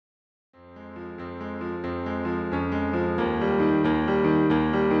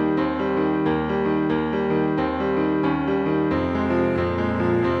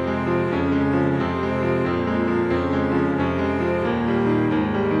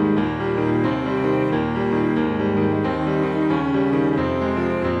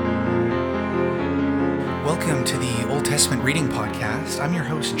Testament Reading Podcast. I'm your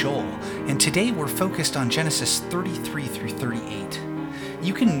host, Joel, and today we're focused on Genesis 33 through 38.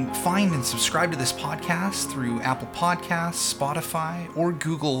 You can find and subscribe to this podcast through Apple Podcasts, Spotify, or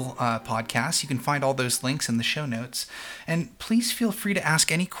Google Podcasts. You can find all those links in the show notes. And please feel free to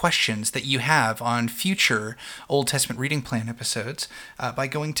ask any questions that you have on future Old Testament Reading Plan episodes by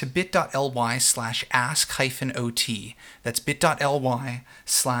going to bit.ly/ask-ot. That's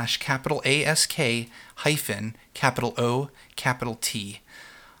bit.ly/ASK-O-T.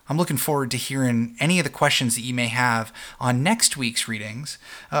 I'm looking forward to hearing any of the questions that you may have on next week's readings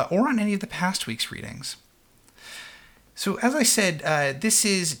or on any of the past week's readings. So as I said, this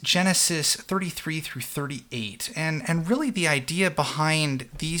is Genesis 33 through 38, and really the idea behind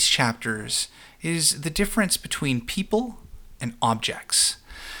these chapters is the difference between people and objects.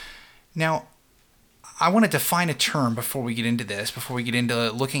 Now, I want to define a term before we get into this, before we get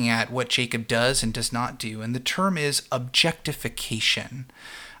into looking at what Jacob does and does not do, and the term is objectification.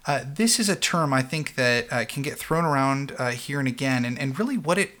 This is a term I think that can get thrown around here and again, and really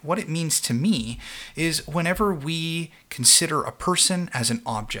what it means to me is whenever we consider a person as an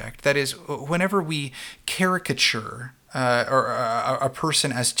object, that is, whenever we caricature a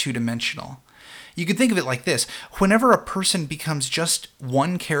person as two-dimensional. You could think of it like this: whenever a person becomes just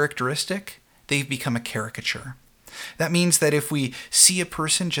one characteristic, they've become a caricature. That means that if we see a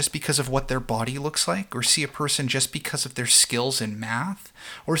person just because of what their body looks like, or see a person just because of their skills in math,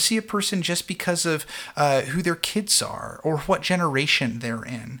 or see a person just because of who their kids are, or what generation they're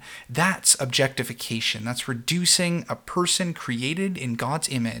in, that's objectification. That's reducing a person created in God's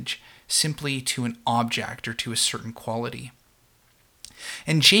image simply to an object or to a certain quality.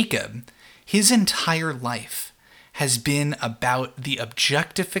 And Jacob, his entire life has been about the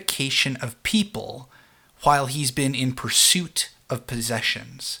objectification of people while he's been in pursuit of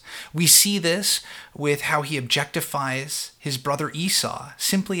possessions. We see this with how he objectifies his brother Esau,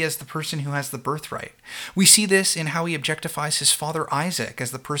 simply as the person who has the birthright. We see this in how he objectifies his father Isaac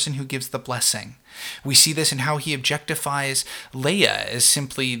as the person who gives the blessing. We see this in how he objectifies Leah as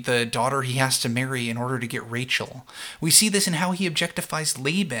simply the daughter he has to marry in order to get Rachel. We see this in how he objectifies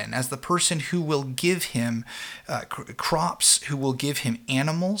Laban as the person who will give him crops, who will give him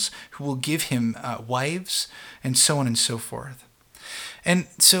animals, who will give him wives, and so on and so forth. And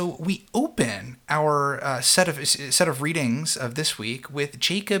so we open our set of readings of this week with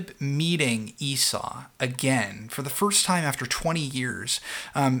Jacob meeting Esau again for the first time after 20 years.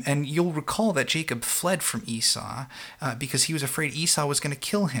 And you'll recall that Jacob fled from Esau because he was afraid Esau was going to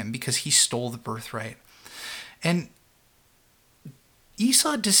kill him because he stole the birthright. And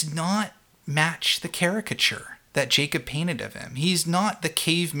Esau does not match the caricature that Jacob painted of him. He's not the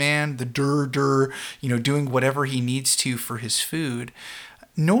caveman, the doing whatever he needs to for his food,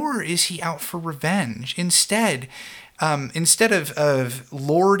 nor is he out for revenge. Instead of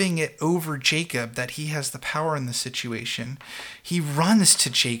lording it over Jacob, that he has the power in the situation, he runs to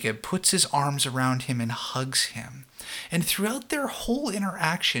Jacob, puts his arms around him, and hugs him. And throughout their whole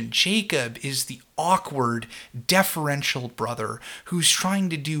interaction, Jacob is the awkward, deferential brother who's trying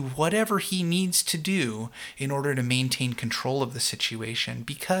to do whatever he needs to do in order to maintain control of the situation,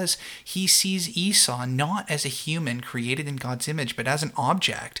 because he sees Esau not as a human created in God's image, but as an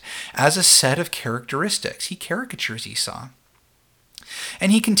object, as a set of characteristics. He caricatures Esau.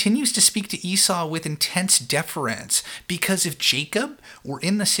 And he continues to speak to Esau with intense deference, because if Jacob were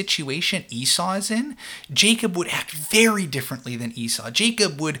in the situation Esau is in, Jacob would act very differently than Esau.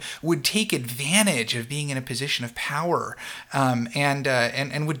 Jacob would take advantage of being in a position of power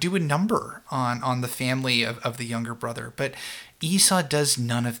and would do a number on the family of the younger brother. But Esau does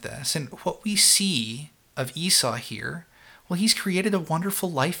none of this. And what we see of Esau here, well, he's created a wonderful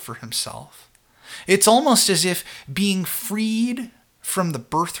life for himself. It's almost as if being freed from the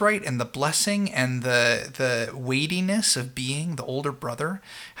birthright and the blessing and the weightiness of being the older brother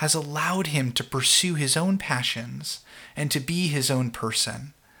has allowed him to pursue his own passions and to be his own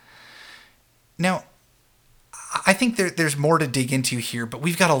person. Now, I think there's more to dig into here, but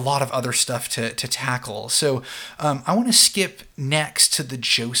we've got a lot of other stuff to tackle. So I want to skip next to the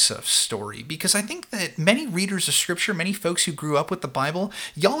Joseph story, because I think that many readers of Scripture, many folks who grew up with the Bible,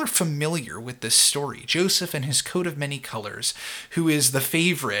 y'all are familiar with this story. Joseph and his coat of many colors, who is the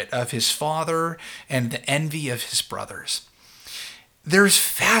favorite of his father and the envy of his brothers. There's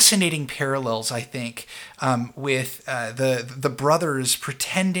fascinating parallels, I think, with the brothers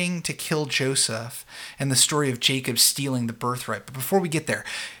pretending to kill Joseph and the story of Jacob stealing the birthright. But before we get there,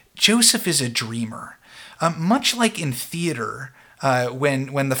 Joseph is a dreamer. Much like in theater,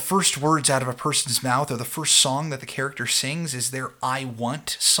 When the first words out of a person's mouth or the first song that the character sings is their "I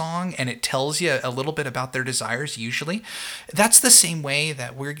want" song, and it tells you a little bit about their desires. Usually, that's the same way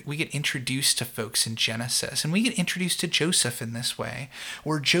that we get introduced to folks in Genesis, and we get introduced to Joseph in this way,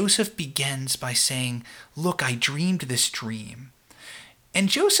 where Joseph begins by saying, "Look, I dreamed this dream." And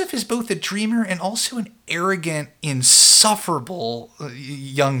Joseph is both a dreamer and also an arrogant, insufferable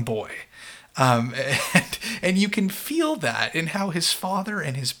young boy. And you can feel that in how his father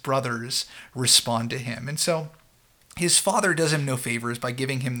and his brothers respond to him. And so his father does him no favors by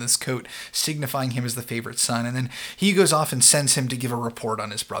giving him this coat, signifying him as the favorite son. And then he goes off and sends him to give a report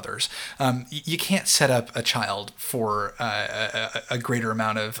on his brothers. You can't set up a child for a greater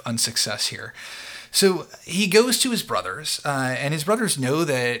amount of unsuccess here. So he goes to his brothers, and his brothers know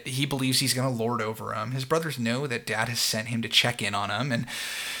that he believes he's going to lord over them. His brothers know that dad has sent him to check in on him.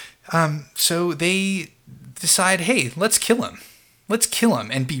 And so they decide, hey, let's kill him. Let's kill him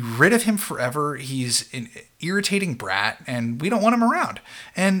and be rid of him forever. He's an irritating brat, and we don't want him around.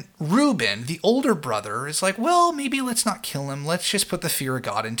 And Reuben, the older brother, is like, well, maybe let's not kill him. Let's just put the fear of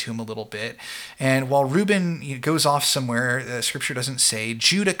God into him a little bit. And while Reuben goes off somewhere, Scripture doesn't say,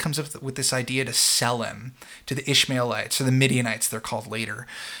 Judah comes up with this idea to sell him to the Ishmaelites, or the Midianites, they're called later.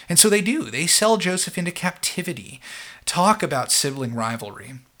 And so they do. They sell Joseph into captivity. Talk about sibling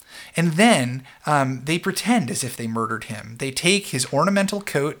rivalry. And then they pretend as if they murdered him. They take his ornamental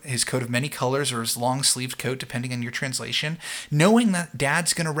coat, his coat of many colors, or his long-sleeved coat, depending on your translation, knowing that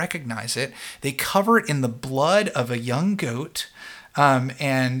dad's going to recognize it. They cover it in the blood of a young goat,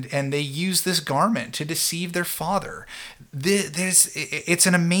 and they use this garment to deceive their father. It's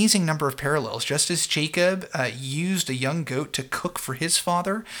an amazing number of parallels. Just as Jacob used a young goat to cook for his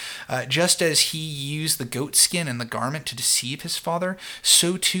father, just as he used the goat skin and the garment to deceive his father,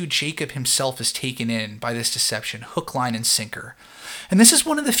 so too Jacob himself is taken in by this deception, hook, line, and sinker. And this is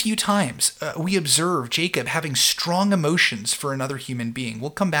one of the few times we observe Jacob having strong emotions for another human being.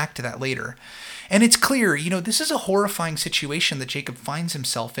 We'll come back to that later. And it's clear, this is a horrifying situation that Jacob finds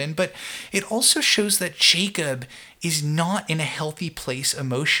himself in, but it also shows that Jacob is not in a healthy place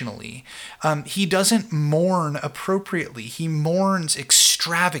emotionally. He doesn't mourn appropriately. He mourns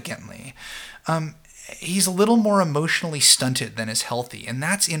extravagantly. He's a little more emotionally stunted than is healthy, and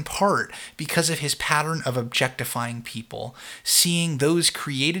that's in part because of his pattern of objectifying people, seeing those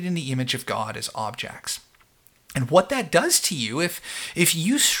created in the image of God as objects. And what that does to you, if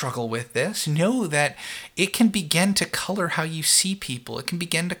you struggle with this, know that it can begin to color how you see people. It can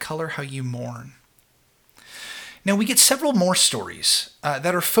begin to color how you mourn. Now, we get several more stories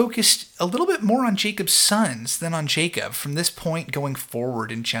that are focused a little bit more on Jacob's sons than on Jacob from this point going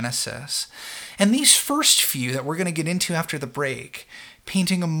forward in Genesis. And these first few that we're going to get into after the break,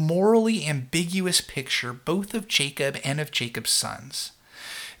 painting a morally ambiguous picture both of Jacob and of Jacob's sons.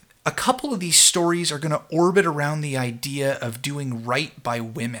 A couple of these stories are going to orbit around the idea of doing right by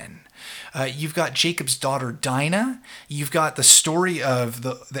women. You've got Jacob's daughter Dinah. You've got the story of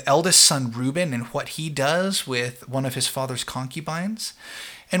the eldest son Reuben and what he does with one of his father's concubines.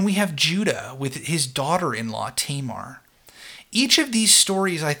 And we have Judah with his daughter-in-law Tamar. Each of these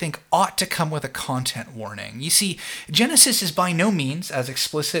stories, I think, ought to come with a content warning. You see, Genesis is by no means as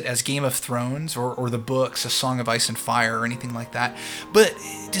explicit as Game of Thrones or the books, A Song of Ice and Fire, or anything like that. But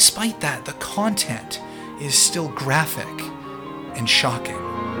despite that, the content is still graphic and shocking.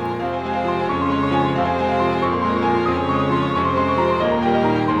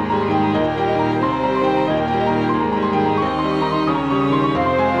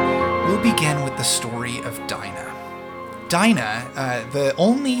 We'll begin with the story of Dinah. Dinah, the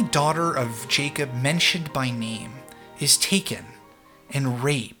only daughter of Jacob mentioned by name, is taken and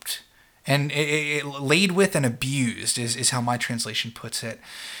raped and laid with and abused is how my translation puts it.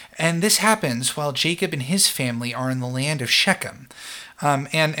 And this happens while Jacob and his family are in the land of Shechem.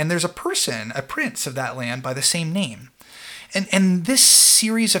 And there's a prince of that land by the same name. And this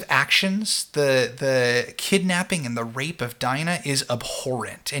series of actions, the kidnapping and the rape of Dinah, is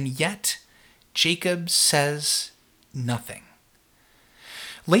abhorrent. And yet, Jacob says nothing.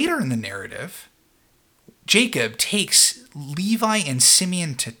 Later in the narrative, Jacob takes Levi and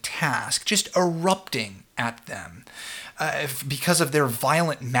Simeon to task, just erupting at them because of their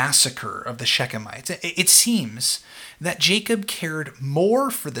violent massacre of the Shechemites. It seems that Jacob cared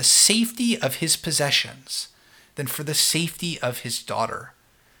more for the safety of his possessions than for the safety of his daughter.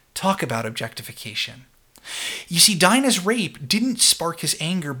 Talk about objectification. You see, Dinah's rape didn't spark his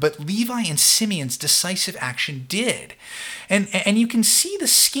anger, but Levi and Simeon's decisive action did. And you can see the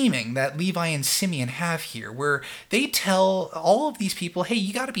scheming that Levi and Simeon have here, where they tell all of these people, hey,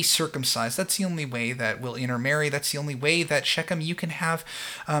 you got to be circumcised. That's the only way that we'll intermarry. That's the only way that Shechem, you can have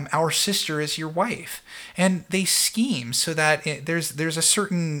our sister as your wife. And they scheme so that there's a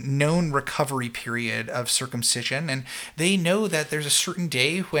certain known recovery period of circumcision, and they know that there's a certain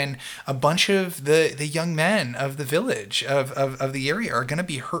day when a bunch of the young men of the village, of the area, are going to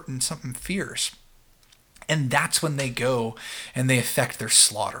be hurting something fierce. And that's when they go and they effect their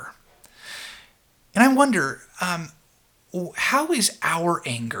slaughter. And I wonder, how is our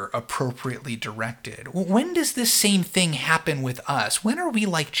anger appropriately directed? When does this same thing happen with us? When are we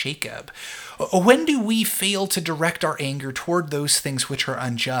like Jacob? When do we fail to direct our anger toward those things which are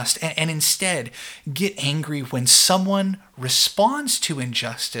unjust, and instead get angry when someone responds to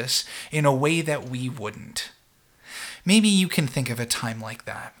injustice in a way that we wouldn't? Maybe you can think of a time like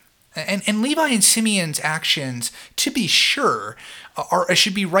that. And Levi and Simeon's actions, to be sure,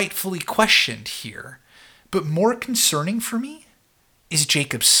 should be rightfully questioned here. But more concerning for me is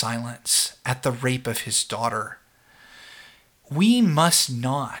Jacob's silence at the rape of his daughter. We must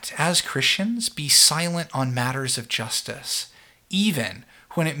not, as Christians, be silent on matters of justice, even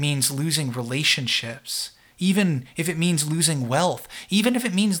when it means losing relationships, even if it means losing wealth, even if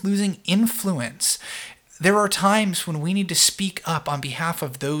it means losing influence. There are times when we need to speak up on behalf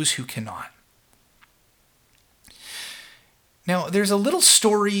of those who cannot. Now, there's a little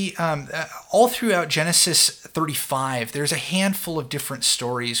story all throughout Genesis 35. There's a handful of different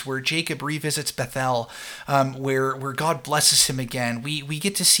stories where Jacob revisits Bethel, where God blesses him again. We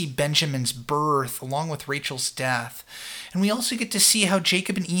get to see Benjamin's birth along with Rachel's death. And we also get to see how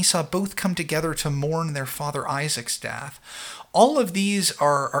Jacob and Esau both come together to mourn their father Isaac's death. All of these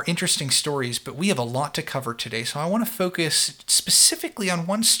are interesting stories, but we have a lot to cover today, so I want to focus specifically on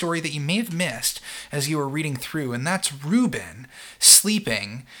one story that you may have missed as you were reading through, and that's Reuben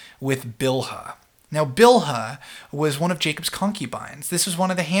sleeping with Bilhah. Now, Bilhah was one of Jacob's concubines. This was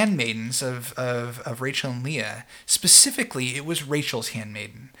one of the handmaidens of Rachel and Leah. Specifically, it was Rachel's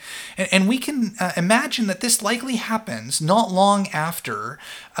handmaiden. And we can imagine that this likely happens not long after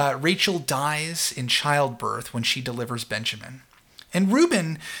Rachel dies in childbirth when she delivers Benjamin. And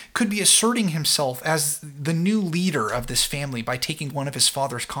Reuben could be asserting himself as the new leader of this family by taking one of his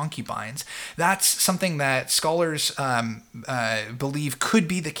father's concubines. That's something that scholars believe could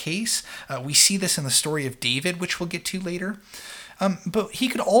be the case. We see this in the story of David, which we'll get to later. But he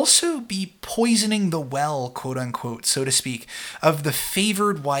could also be poisoning the well, quote unquote, so to speak, of the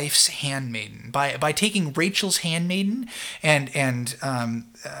favored wife's handmaiden by taking Rachel's handmaiden and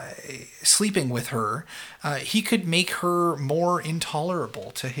sleeping with her. He could make her more intolerable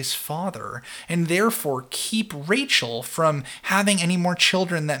to his father and therefore keep Rachel from having any more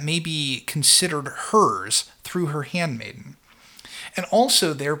children that may be considered hers through her handmaiden, and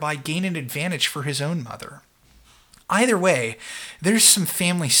also thereby gain an advantage for his own mother. Either way, there's some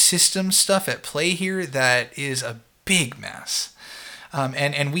family system stuff at play here that is a big mess.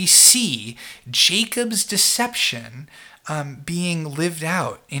 And we see Jacob's deception being lived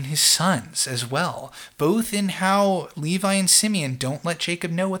out in his sons as well, both in how Levi and Simeon don't let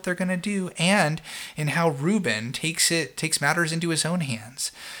Jacob know what they're going to do, and in how Reuben takes matters into his own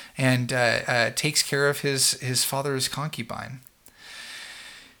hands and takes care of his father's concubine.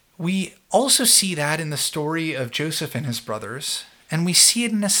 We also see that in the story of Joseph and his brothers, and we see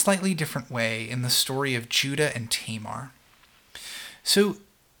it in a slightly different way in the story of Judah and Tamar. So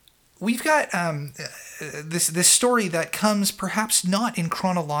we've got this story that comes perhaps not in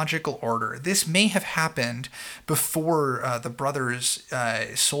chronological order. This may have happened before the brothers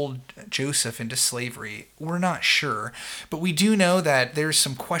sold Joseph into slavery. We're not sure, but we do know that there's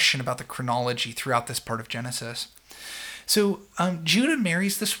some question about the chronology throughout this part of Genesis. So Judah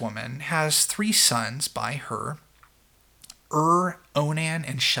marries this woman, has 3 sons by her, Onan,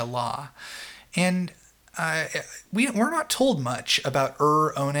 and Shelah. And we're not told much about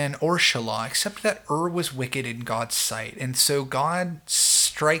Onan, or Shelah, except that was wicked in God's sight. And so God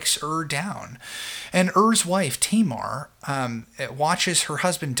strikes down. And Er's wife, Tamar, watches her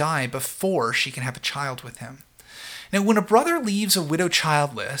husband die before she can have a child with him. Now, when a brother leaves a widow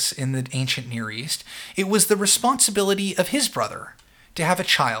childless in the ancient Near East, it was the responsibility of his brother to have a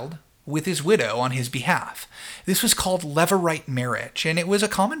child with his widow on his behalf. This was called levirate marriage, and it was a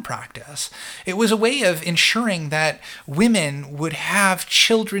common practice. It was a way of ensuring that women would have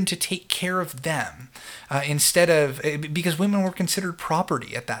children to take care of them, instead of, because women were considered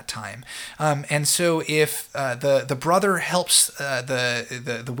property at that time. And so if the brother helps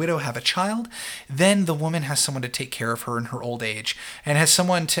the widow have a child, then the woman has someone to take care of her in her old age and has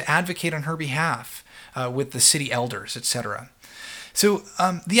someone to advocate on her behalf with the city elders, etc. So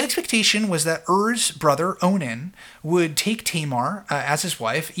the expectation was that Ur's brother, Onan, would take Tamar as his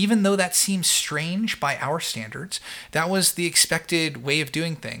wife, even though that seems strange by our standards. That was the expected way of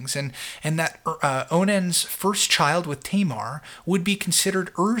doing things, and that Onan's first child with Tamar would be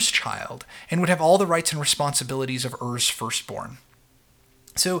considered Ur's child and would have all the rights and responsibilities of Ur's firstborn.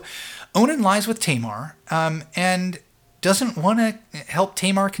 So Onan lies with Tamar and doesn't want to help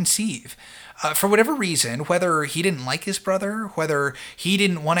Tamar conceive. For whatever reason, whether he didn't like his brother, whether he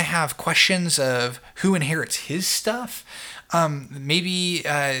didn't want to have questions of who inherits his stuff, maybe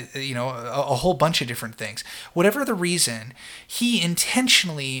a whole bunch of different things. Whatever the reason, he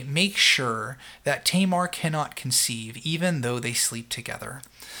intentionally makes sure that Tamar cannot conceive, even though they sleep together.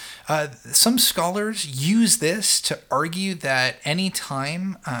 Some scholars use this to argue that any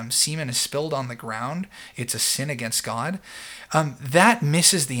time semen is spilled on the ground, it's a sin against God. That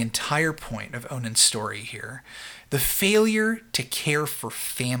misses the entire point of Onan's story here. The failure to care for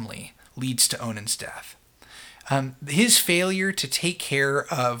family leads to Onan's death. His failure to take care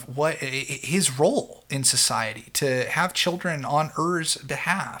of his role in society, to have children on Ur's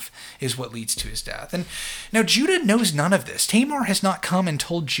behalf, is what leads to his death. And now Judah knows none of this. Tamar has not come and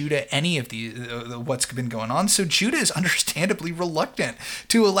told Judah any of what's been going on, so Judah is understandably reluctant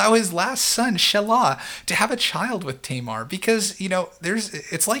to allow his last son, Shelah, to have a child with Tamar because,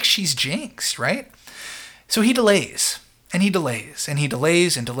 it's like she's jinxed, right? So he delays. And he delays, and he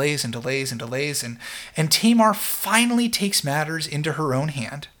delays, and delays, and delays, and delays, and Tamar finally takes matters into her own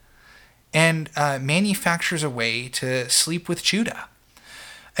hand and manufactures a way to sleep with Judah.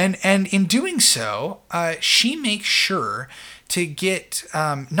 And in doing so, she makes sure to get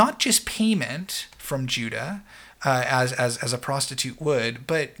not just payment from Judah, as a prostitute would,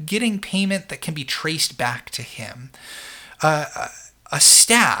 but getting payment that can be traced back to him. A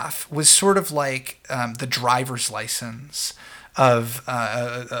staff was sort of like the driver's license of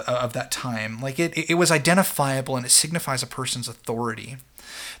that time. Like it was identifiable and it signifies a person's authority.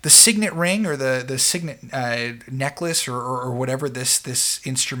 The signet ring or the signet necklace or whatever this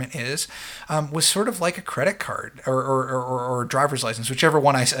instrument is was sort of like a credit card or driver's license, whichever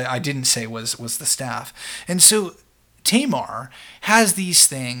one I didn't say was the staff. And so Tamar has these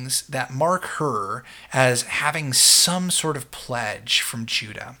things that mark her as having some sort of pledge from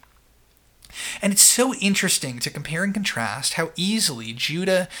Judah. And it's so interesting to compare and contrast how easily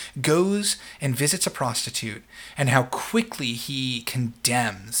Judah goes and visits a prostitute and how quickly he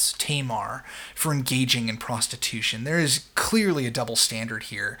condemns Tamar for engaging in prostitution. There is clearly a double standard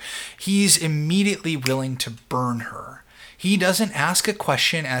here. He's immediately willing to burn her. He doesn't ask a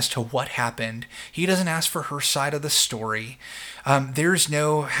question as to what happened. He doesn't ask for her side of the story. There's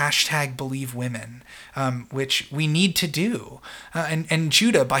no #BelieveWomen, which we need to do. And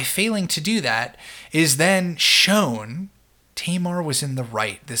Judah, by failing to do that, is then shown Tamar was in the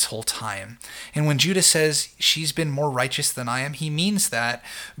right this whole time. And when Judah says she's been more righteous than I am, he means that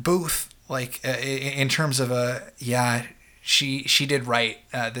both in terms of she did right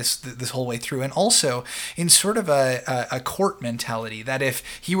this whole way through, and also in sort of a court mentality that if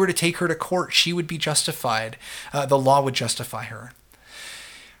he were to take her to court, she would be justified. The law would justify her.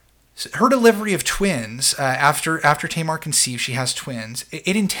 So her delivery of twins after Tamar conceives, she has twins.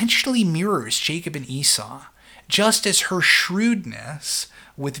 It intentionally mirrors Jacob and Esau, just as her shrewdness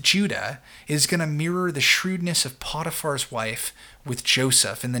with Judah is going to mirror the shrewdness of Potiphar's wife with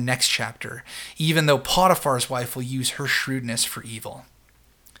Joseph in the next chapter, even though Potiphar's wife will use her shrewdness for evil.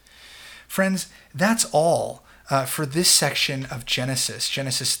 Friends, that's all for this section of Genesis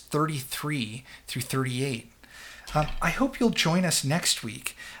 33 through 38. I hope you'll join us next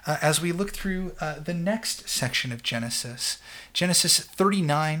week as we look through the next section of Genesis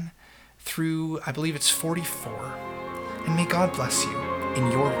 39 through, I believe it's 44. And may God bless you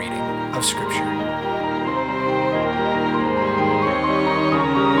in your reading of Scripture.